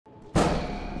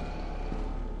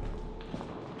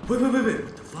Wait,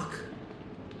 what the fuck?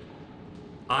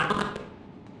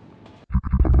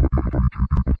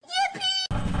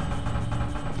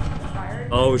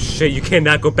 Oh shit, you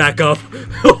cannot go back up.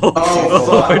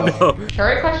 Oh no.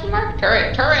 Turret question mark?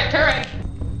 Turret.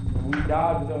 We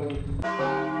dodged those.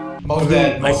 Mo's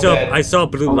dead. I saw a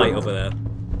blue light over there.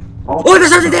 Oh,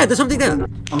 there's something there! I'm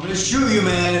gonna shoot you,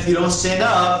 man, if you don't stand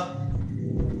up.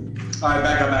 Alright,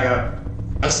 back up.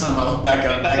 That's not Mo. Back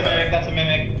up. That's a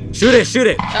mimic. Shoot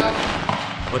it! Oh.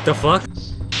 What the fuck?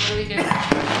 What do we do?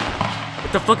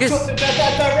 What the fuck is...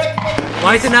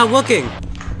 Why is it not working?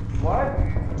 What?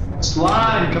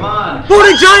 Slime, come on.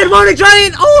 Morning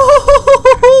giant!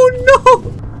 Oh no!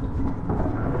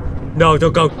 No,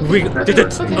 don't go.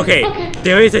 Okay,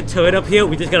 there is a turret up here.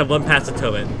 We just gotta run past the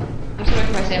turret. I'm just waiting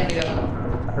for my sanity though.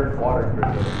 I heard water.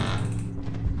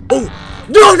 Oh!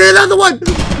 No, there's another one!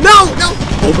 No!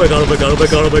 Oh my god.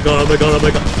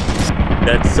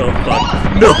 That's so fun.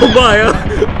 No, Maya!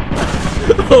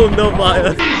 Oh no,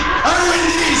 Maya. I'm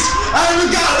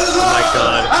God! Oh my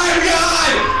god. I'm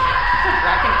God!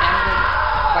 Rack and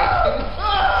white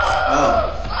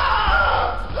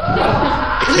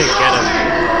I can't get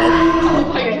him. Oh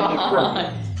my god.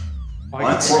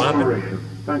 What?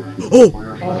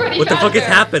 Oh! What the fuck is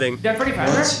happening? Is that Freddy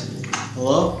Kaiser?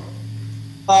 Hello?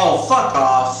 Oh, fuck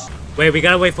off. Wait, we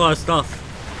gotta wait for our stuff.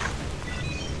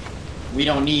 We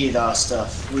don't need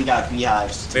stuff. We got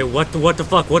beehives. Wait, what the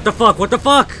fuck? What the fuck?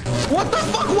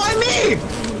 Why me?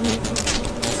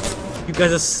 You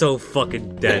guys are so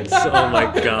fucking dense. Oh my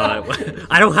god.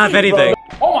 I don't have anything.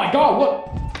 Oh my god, what?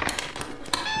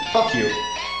 Fuck you.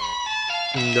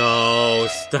 No,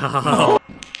 stop.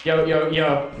 Yo,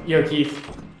 Keith.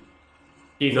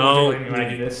 Keith, No. when I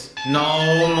do this. No,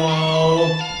 Mo.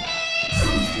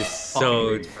 You're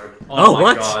so... Oh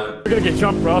what? We're gonna get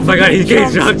jumped, bro. Oh my god, he's getting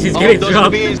jumped. He's getting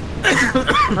jumped.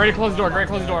 Ready to close the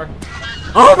door.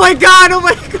 Oh my god, oh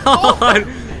my god.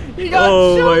 He got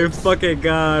Oh my fucking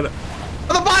god.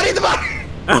 The body!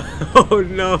 Oh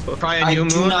no. Try a I new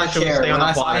do moon or not should we care. stay When on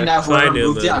I the find water? out who Fine,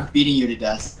 removed it, man. I'm beating you to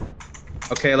death.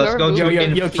 Okay, let's go Yo,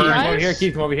 in Keith, come first. over here.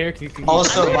 Keith, come over here. Keith.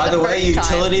 Also, by the way, First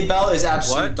time. utility belt is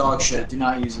absolute What? dog shit. Do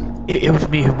not use it. It was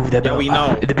me who moved that Yeah, we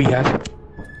know. the beehive.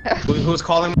 Who's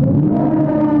calling?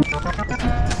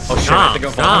 Oh shit, I have to go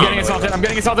Stop. home. I'm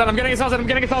getting assaulted.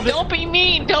 Don't be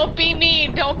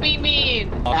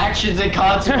mean. Actions and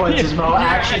consequences, Mo.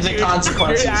 Actions and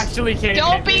consequences. You actually can't.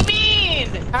 Don't be mean.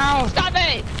 Ow. Stop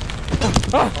it.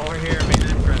 Over here, main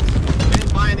entrance. You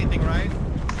didn't buy anything, right? I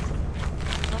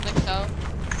don't think so.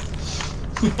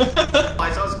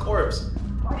 I saw his corpse.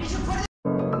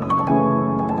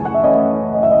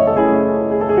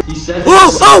 He said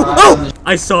Oh!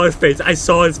 I saw his face. God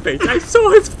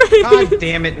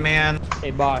damn it, man.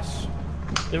 Hey, boss.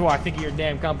 This is why I think of your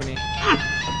damn company.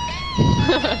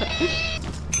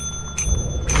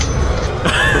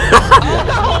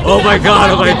 Oh my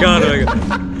god.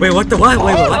 Wait, what? Wait,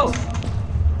 what?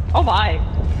 Oh my.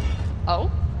 Oh?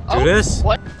 Do this?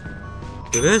 What?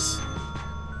 Do this?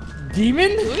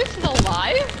 Demon? Who is still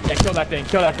alive? Yeah, kill that thing.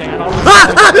 Help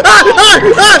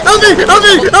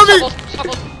me!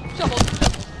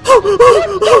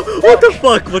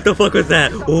 What the fuck was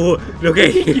that? Oh,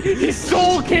 okay. His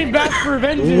soul came back for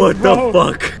vengeance. What the bro.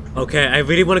 fuck? Okay, I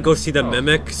really want to go see the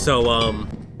mimic, so,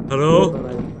 hello?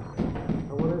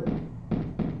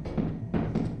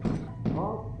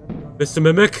 Mr.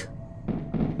 Mimic?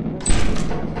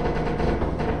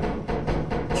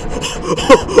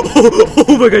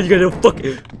 Oh my god, you gotta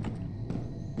fucking...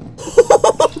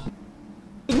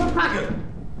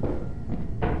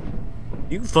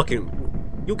 You fucking...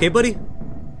 You okay, buddy?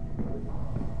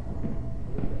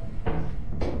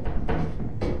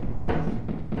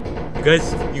 You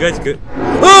guys good?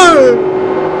 Ah!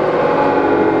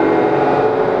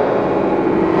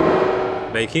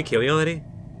 Man, you can't kill me already?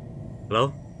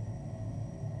 Hello?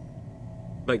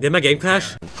 Like, did my game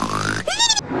crash?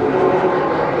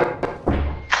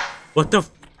 What the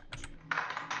f-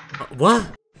 What?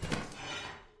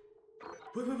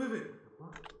 Wait.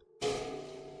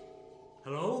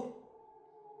 Hello?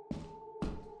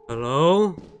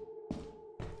 Hello?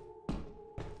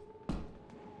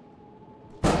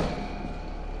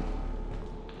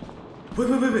 Wait,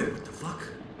 what the fuck?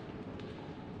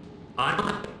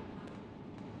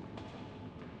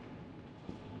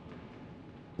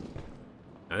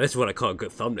 Now this is what I call a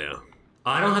good thumbnail.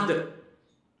 I don't have to...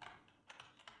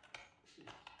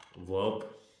 Whoop.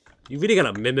 You really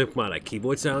gotta mimic my like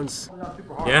keyboard sounds?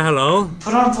 Yeah, hello?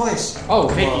 Put on voice. Oh,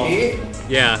 hey.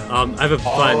 Yeah, I have a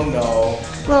fun... no.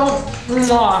 Well,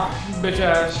 mwah, bitch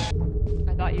ass.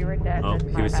 I thought you were dead. Oh, That's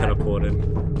he my was bad. teleported.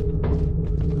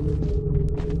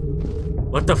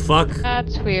 What the fuck?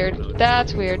 That's weird.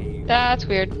 That's weird. That's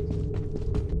weird.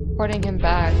 Reporting him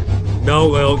back. No,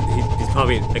 well, he's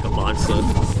probably like a monster.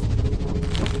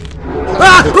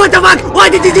 Ah! What the fuck? Why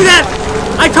did you do that?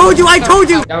 I told you! I told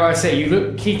you! I was say,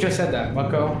 Keith just said that,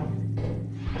 bucko.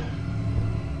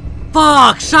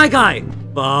 Fuck! Shy guy!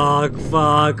 Fuck,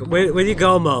 fuck. Where'd you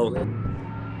go, Mo?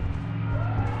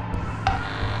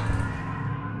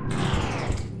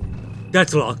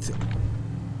 That's locked.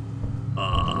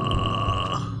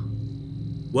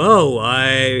 Whoa,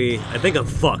 I think I'm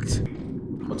fucked.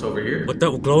 What's over here? What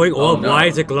the glowing orb? Oh, no. Why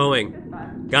is it glowing?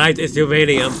 Guys, it's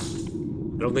uranium.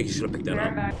 I don't think you should have picked that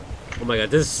up. Oh my god,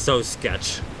 this is so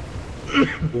sketch.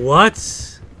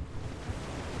 What?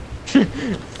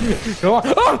 Go on.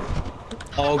 Oh!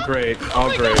 All great.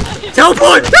 All great.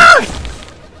 Teleport! Ah!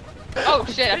 Oh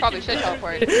shit, I probably should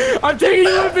teleport. I'm taking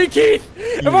you with me, Keith!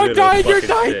 If I'm little dying, you're fucking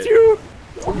dying shit. too!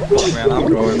 Man, I'm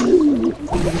going.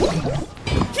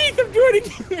 Keith, I'm doing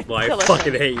it! Well, I Kill us.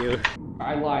 fucking hate you.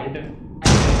 I lied.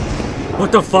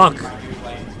 What the fuck?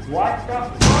 What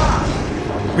the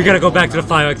fuck? We gotta go back to the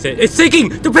fire exit. It's sinking!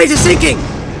 The place is sinking!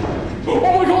 Oh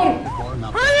my god!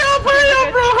 Hurry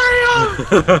up, bro, hurry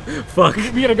up! Fuck.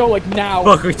 We gotta go like now.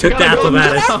 Fuck, we took the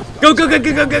apparatus. Go, go, go,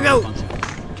 go, go, go, go!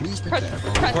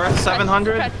 Press, We're at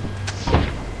 700? press.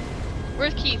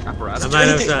 Where's Keith? I'm right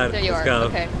outside. There you Let's are. go.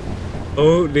 Okay.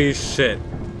 Holy shit.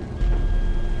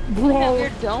 That Bro.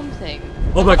 weird dome thing.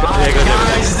 Oh my god. There you go, there you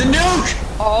Guys, it's a nuke!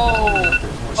 Oh.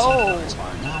 Oh.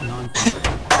 go.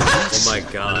 Oh my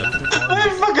god. My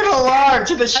fucking alarm!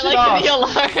 Turn the I shit like off! the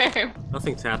alarm.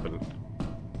 Nothing's happened.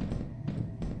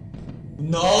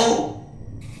 No!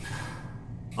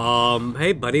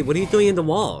 Hey buddy, what are you doing in the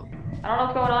wall? I don't know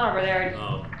what's going on over there.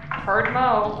 Oh. Heard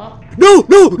Mo. No,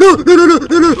 no, no, no, no, no,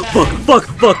 no, no! Fuck, fuck,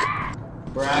 fuck!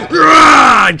 Brad.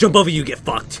 Rah! Jump over, you get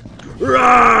fucked.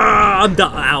 Rah! I'm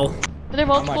done. Ow. Are there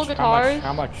multiple guitars?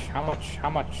 How much?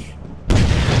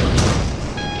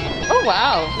 Oh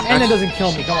wow. And it doesn't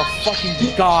kill me, come on,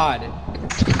 fucking god.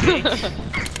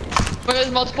 But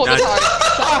there's multiple That's- guitars.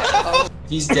 Oh.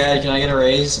 He's dead, can I get a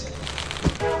raise?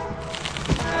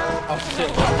 Oh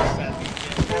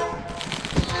shit.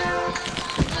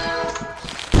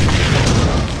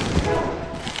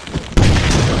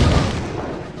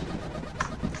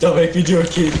 Don't make me do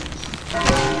it, Keith.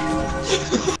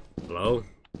 Hello?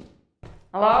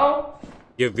 Hello?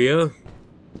 You Via?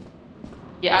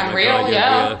 Yeah, I'm Oh my real, God, you're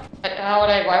yeah.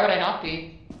 Why would I not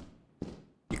be?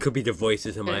 You could be the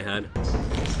voices in my head.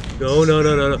 No, no,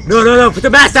 no, no, no, no, no, no! Put the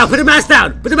mask down! Put the mask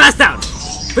down! Put the mask down!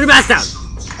 Put the mask down!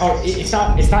 Oh, it's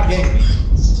not getting me.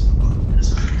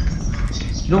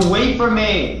 No, wait for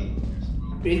me!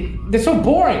 They're so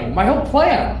boring, my whole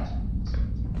plan.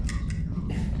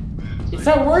 It's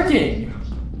not working.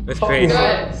 That's Oh, crazy.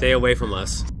 good. Stay away from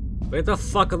us. Where the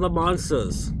fuck are the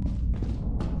monsters?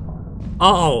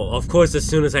 Oh, of course, as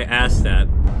soon as I asked that.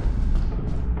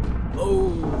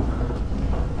 Oh.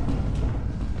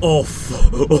 Oh,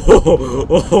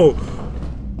 oh.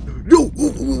 No!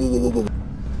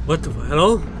 What the?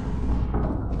 Hello?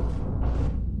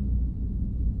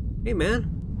 Hey, man.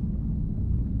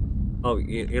 Oh,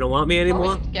 you don't want me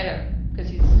anymore? Get him, because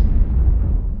he's...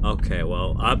 Okay,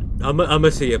 well, I'm gonna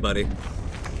see you, buddy.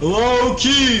 Hello,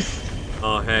 Keith!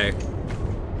 Oh, hey.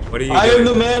 What are you I doing? am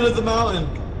the man of the mountain!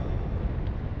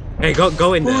 Hey,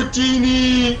 go in there.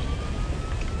 Houdini!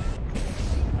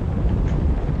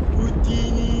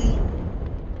 Houdini!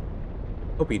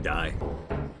 Hope he die.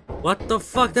 What the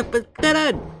fuck? That dead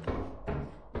end!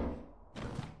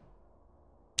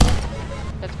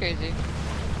 That's crazy.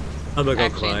 I'm gonna go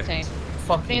Actually cry. insane.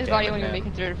 Fucking Seeing his damn body it, wouldn't even man. be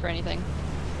considered for anything.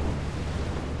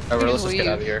 Alright, let's just Please get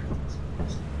out of leave. here.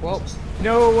 Well,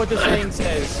 know what the saying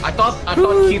says. I thought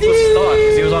Keith was stuck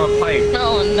because he was on a pipe.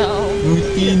 Oh no.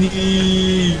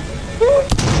 Houdini!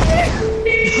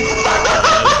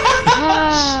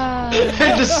 Ah.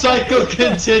 And the cycle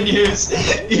continues!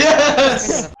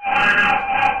 Yes!